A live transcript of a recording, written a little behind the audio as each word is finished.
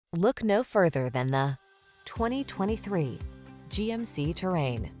Look no further than the 2023 GMC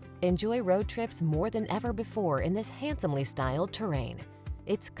Terrain. Enjoy road trips more than ever before in this handsomely styled Terrain.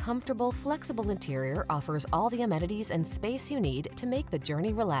 Its comfortable, flexible interior offers all the amenities and space you need to make the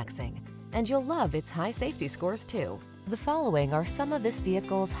journey relaxing. And you'll love its high safety scores too. The following are some of this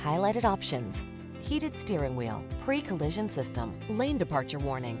vehicle's highlighted options: heated steering wheel, pre-collision system, lane departure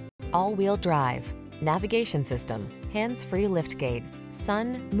warning, all-wheel drive, navigation system, hands-free liftgate,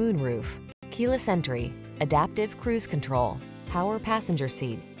 sun, moonroof, keyless entry, adaptive cruise control, power passenger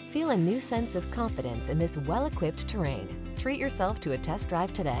seat. Feel a new sense of confidence in this well-equipped Terrain. Treat yourself to a test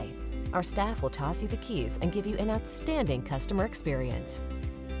drive today. Our staff will toss you the keys and give you an outstanding customer experience.